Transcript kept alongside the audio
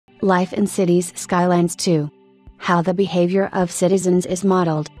Life in Cities Skylines 2. How the behavior of citizens is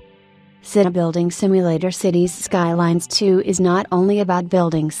modeled. City Building Simulator Cities Skylines 2 is not only about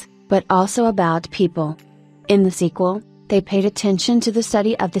buildings, but also about people. In the sequel, they paid attention to the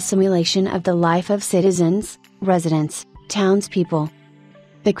study of the simulation of the life of citizens, residents, townspeople.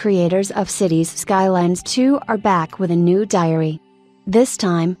 The creators of Cities Skylines 2 are back with a new diary. This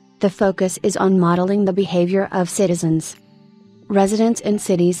time, the focus is on modeling the behavior of citizens. Residents in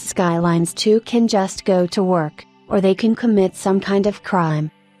Cities Skylines 2 can just go to work, or they can commit some kind of crime.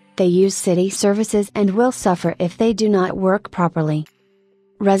 They use city services and will suffer if they do not work properly.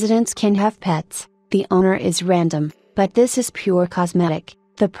 Residents can have pets, the owner is random, but this is pure cosmetic.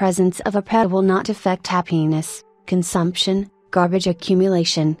 The presence of a pet will not affect happiness, consumption, garbage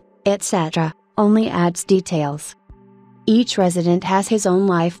accumulation, etc., only adds details. Each resident has his own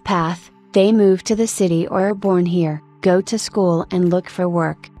life path. They move to the city or are born here, go to school and look for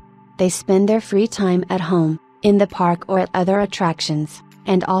work. They spend their free time at home, in the park or at other attractions,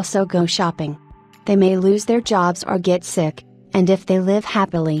 and also go shopping. They may lose their jobs or get sick, and if they live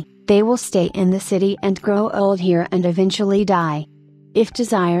happily, they will stay in the city and grow old here and eventually die. If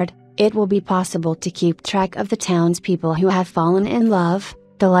desired, it will be possible to keep track of the townspeople who have fallen in love.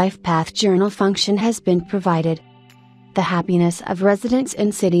 The Life Path Journal function has been provided. The happiness of residents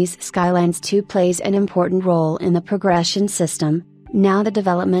in Cities Skylines 2 plays an important role in the progression system. Now the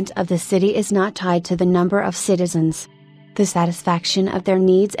development of the city is not tied to the number of citizens. The satisfaction of their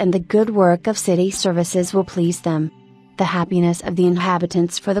needs and the good work of city services will please them. The happiness of the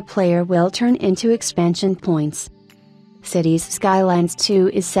inhabitants for the player will turn into expansion points. Cities Skylines 2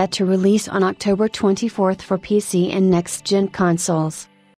 is set to release on October 24 for PC and next-gen consoles.